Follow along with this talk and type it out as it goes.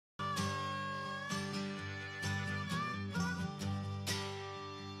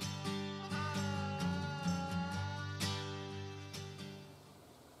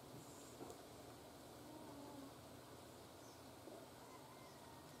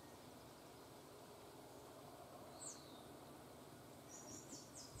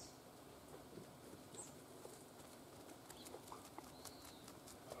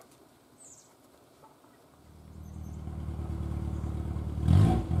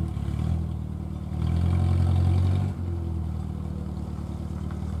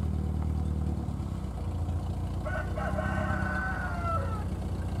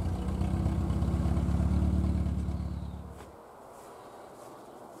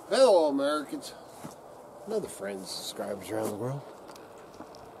Americans, and other friends, subscribers around the world.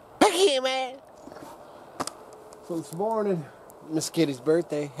 Back here, man. So this morning, Miss Kitty's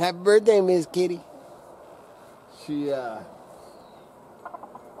birthday. Happy birthday, Miss Kitty. She's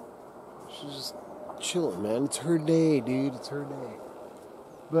just chilling, man. It's her day, dude. It's her day.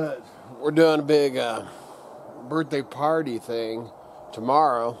 But we're doing a big birthday party thing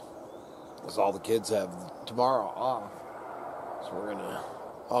tomorrow, because all the kids have tomorrow off. So we're gonna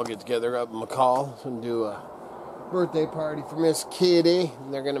all get together up in McCall and do a birthday party for Miss Kitty.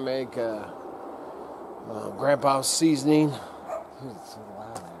 And they're gonna make Grandpa's seasoning. Dude, it's so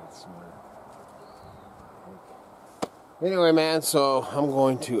loud here this morning. Anyway, man, so I'm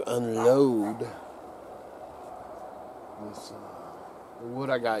going to unload this wood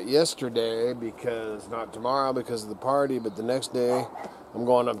I got yesterday, because not tomorrow because of the party, but the next day I'm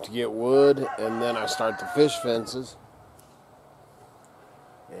going up to get wood, and then I start the fish fences.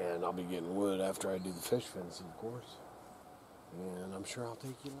 And I'll be getting wood after I do the fish fences, of course. And I'm sure I'll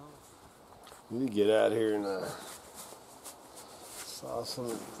take you along. You need to get out here and saw some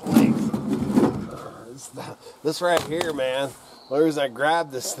this right here, man. The reason I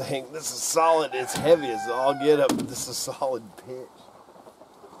grabbed this thing, this is solid. It's heavy as all get up, but this is solid pitch.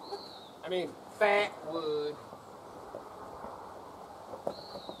 I mean, fat wood.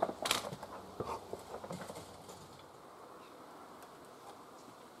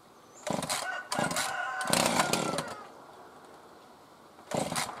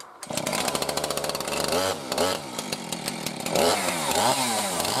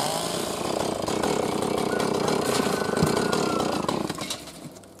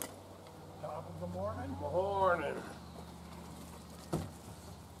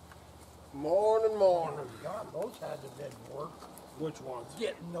 Morning. God, those had to have been work. Which ones?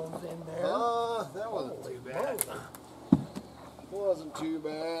 Getting those in there. That wasn't too bad. Wasn't too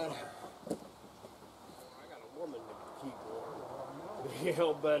bad. I got a woman to keep warm. You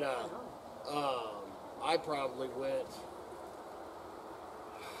know, but I probably went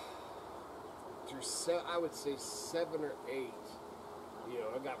through I would say 7 or 8. You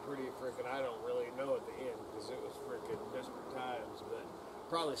know, it got pretty freaking. I don't really know at the end because it was freaking desperate times, but.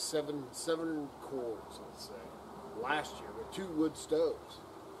 Probably seven cords, let's say, last year with 2 wood stoves.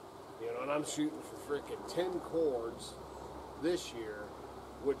 You know, and I'm shooting for freaking 10 cords this year,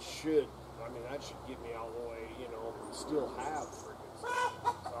 which should, I mean, that should get me all the way, you know, and still have freaking stuff.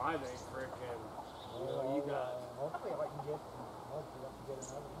 So I think freaking, you know, you got. Hopefully I can get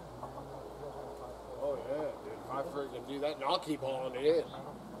another one. Oh yeah, dude, if I freaking do that, and I'll keep hauling it in.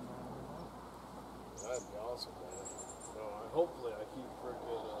 That'd be awesome, man. Hopefully I keep freaking,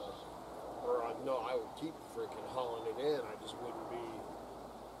 I would keep freaking hauling it in. I just wouldn't be.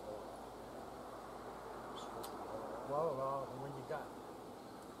 Well, when you got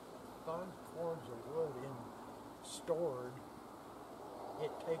 5 cords of wood stored,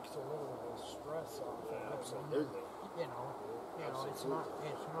 it takes a little of the stress off. Yeah, absolutely. You know, it's not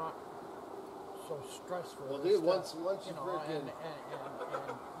so stressful. Well, dude, once you freaking,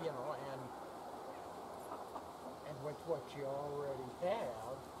 and with what you already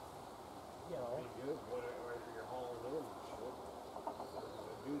have, you know. Pretty good, whatever you're hauling in and shit.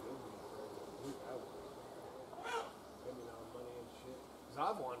 Dude, it'll be spending all money and shit. Because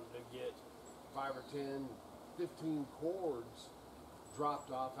I've wanted to get 5 or 10, 15 cords dropped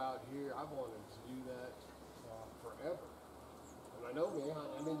off out here. I've wanted to do that forever. And I know, man,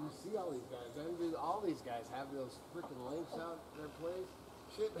 I mean, you see all these guys. All these guys have those freaking lengths out their place.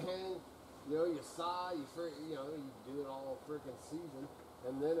 Shit, man. You know, you saw, you do it all freaking season,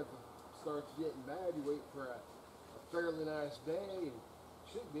 and then if it starts getting bad, you wait for a fairly nice day, and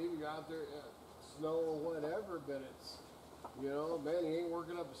shit, maybe you're out there, snow or whatever, but it's, you know, man, you ain't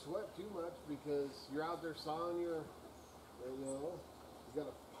working up a sweat too much because you're out there sawing you got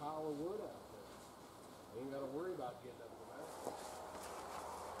a pile of wood out there. You ain't got to worry about getting up the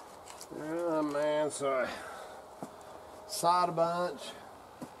mountain. Yeah, man, so I sawed a bunch.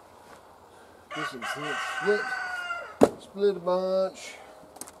 This is split a bunch.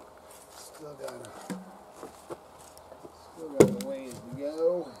 Still got a ways to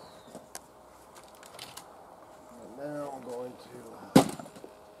go. And now I'm going to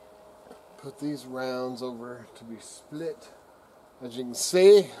put these rounds over to be split. As you can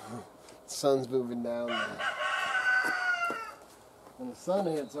see, the sun's moving down there. When the sun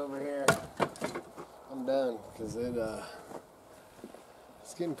hits over here, I'm done because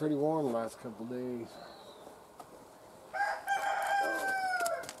it's getting pretty warm the last couple days.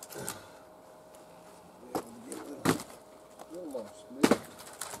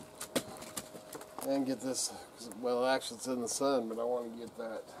 And get this, well, actually it's in the sun, but I want to get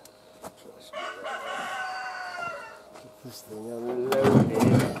that Get this thing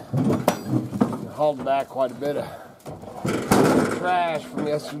unloaded. I hauled back quite a bit of trash from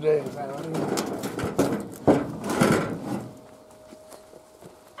yesterday's outing.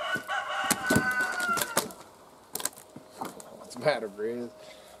 What's the matter, Grizz?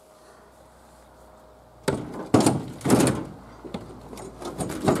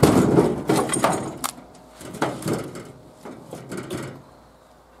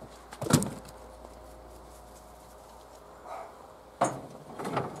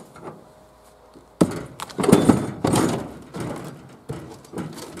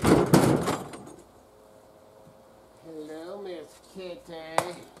 Hello, Miss Kitty.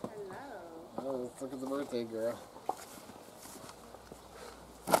 Hello. Oh, let's look at the birthday girl.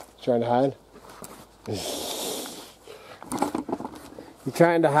 Trying to hide? You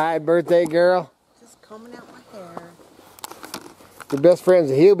trying to hide, birthday girl? Just combing out my hair. Your best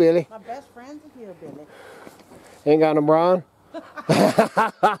friend's a hillbilly. My best friend's a hillbilly. Ain't got no bra on?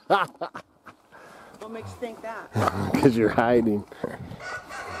 What makes you think that? Because you're hiding.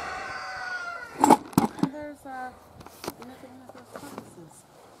 There's nothing in those classes.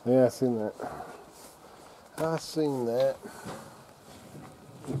 Yeah, I seen that. I seen that.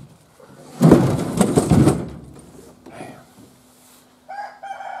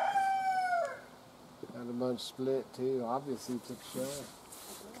 Got a bunch split too. Obviously took a shower.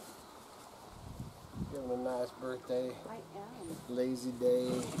 Give him a nice birthday. I am. Lazy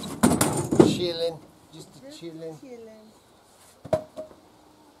day. Chilling. Just chilling.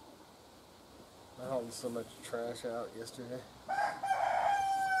 I hauled so much trash out yesterday.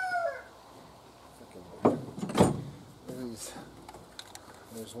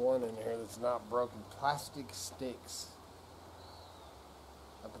 There's one in here that's not broken. Plastic sticks.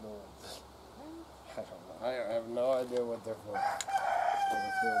 Up in the woods. I don't know. I have no idea what they're for.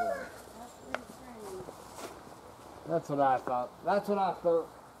 That's what I thought. That's what I thought.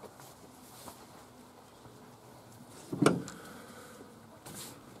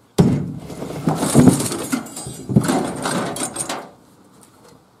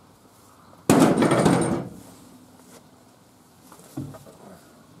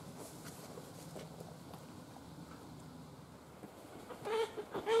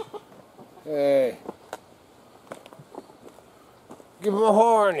 Hey, give him a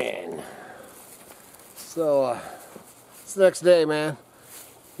horn in. So, it's the next day, man.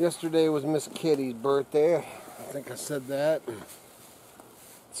 Yesterday was Miss Kitty's birthday. I think I said that.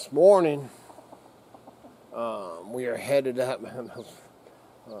 This morning, we are headed up. Man,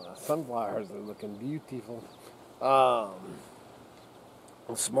 those sunflowers are looking beautiful.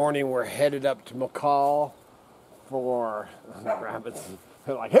 This morning, we're headed up to McCall for the rabbits.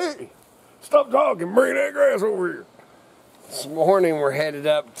 They're like, hey! Stop talking, bring that grass over here. This morning we're headed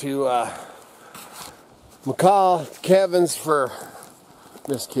up to McCall, Kevin's for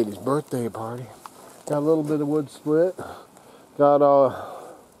Miss Kitty's birthday party. Got a little bit of wood split. Got all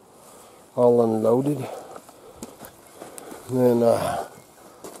unloaded. And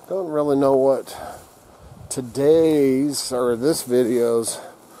don't really know what today's or this video's.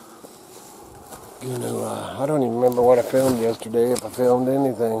 I don't even remember what I filmed yesterday, if I filmed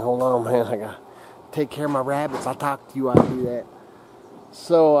anything. Hold on, man, I gotta take care of my rabbits. I'll talk to you while I do that.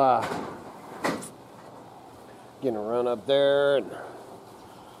 So, gonna run up there and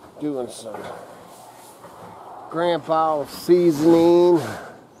doing some grandpa seasoning.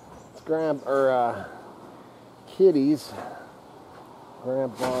 It's Kitty's.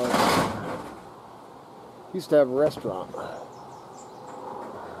 Grandpa used to have a restaurant.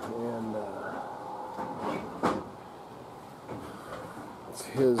 And, it's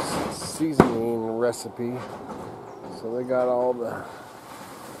his seasoning recipe. So they got all the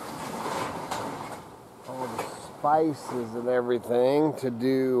spices and everything to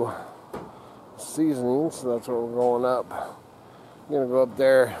do seasoning. So that's what we're going up. I'm gonna go up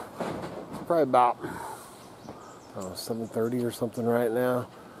there probably about 7:30 or something right now.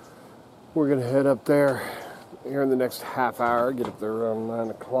 We're gonna head up there here in the next half hour. Get up there around 9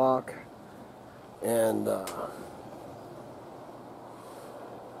 o'clock. And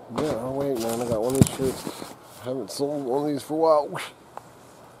yeah, oh wait, man, I got one of these shirts. I haven't sold one of these for a while.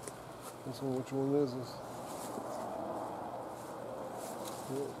 This one, which one is this?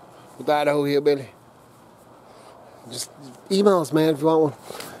 With Idaho Hillbilly. Just email us, man, if you want one.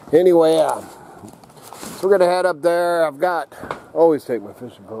 Anyway, so we're gonna head up there. Always take my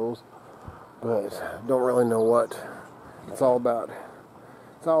fishing poles, but don't really know what it's all about.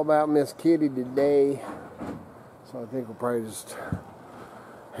 It's all about Miss Kitty today. So I think we'll probably just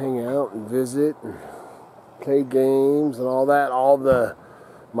hang out and visit and play games and all that. All the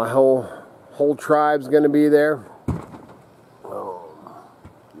My whole tribe's gonna be there,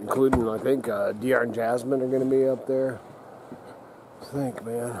 including I think DR and Jasmine are gonna be up there. I think,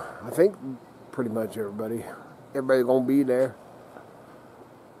 man. I think pretty much everybody gonna be there.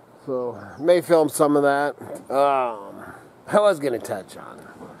 So may film some of that. I was gonna touch on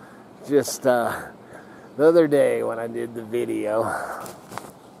just the other day when I did the video.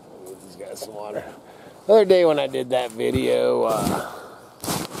 Give these guys some water. The other day when I did that video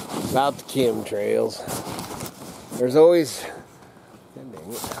about the chemtrails, there's always, God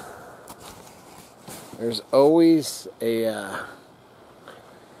dang it, there's always a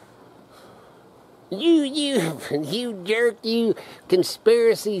you jerk, you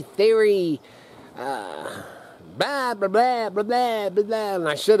conspiracy theory, blah blah blah blah blah blah. And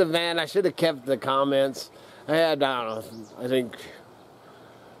I should have kept the comments. I don't know. I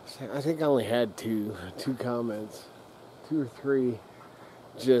think I only had two comments, 2 or 3,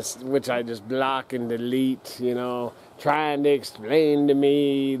 which I just block and delete. You know, trying to explain to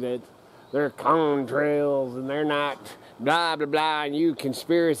me that they're contrails and they're not. Blah, blah, blah, and you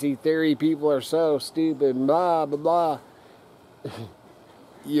conspiracy theory people are so stupid, blah, blah, blah.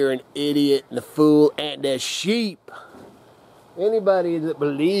 You're an idiot and a fool and a sheep. Anybody that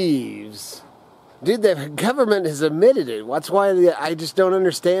believes... Dude, the government has admitted it. That's why I just don't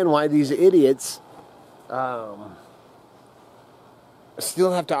understand why these idiots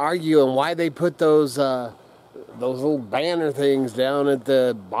still have to argue and why they put those little banner things down at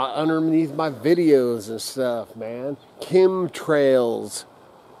the underneath my videos and stuff, man. Chemtrails,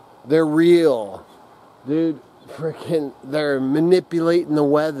 they're real, dude. Freaking, they're manipulating the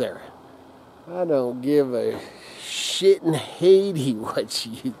weather. I don't give a shit and Haiti what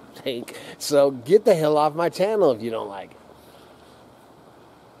you think. So get the hell off my channel if you don't like it.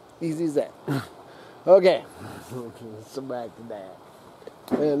 Easy as that. Okay, so back to that.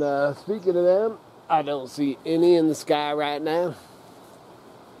 And speaking of them, I don't see any in the sky right now,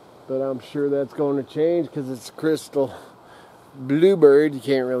 but I'm sure that's going to change because it's a crystal bluebird. You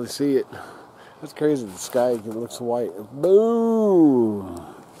can't really see it. That's crazy. The sky looks white. Boom!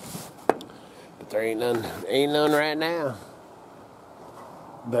 But there ain't none right now.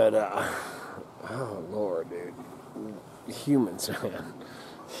 But oh Lord, dude, humans, man,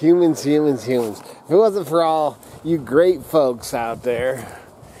 humans. If it wasn't for all you great folks out there.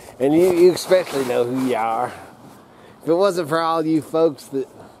 And you especially know who you are. If it wasn't for all you folks that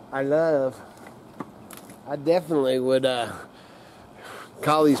I love, I definitely would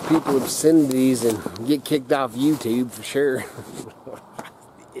call these people obscenities and get kicked off YouTube for sure.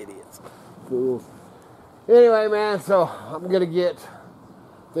 Idiots. Fools. Anyway, man, so I'm going to get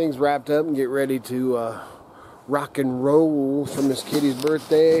things wrapped up and get ready to rock and roll from this kitty's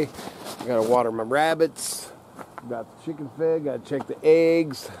birthday. I got to water my rabbits. Got the chicken fed, got to check the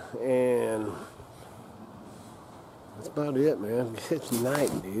eggs, and that's about it, man. It's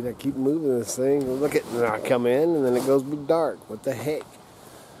night, dude. I keep moving this thing. Look at, and I come in, and then it goes dark. What the heck?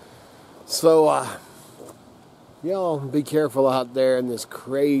 So, y'all be careful out there in this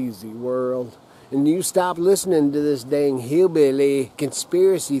crazy world. And you stop listening to this dang hillbilly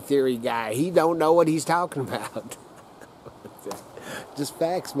conspiracy theory guy. He don't know what he's talking about. Just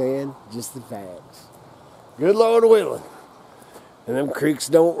facts, man. Just the facts. Good Lord willing. And them creeks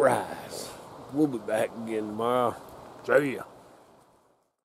don't rise. We'll be back again tomorrow. See ya.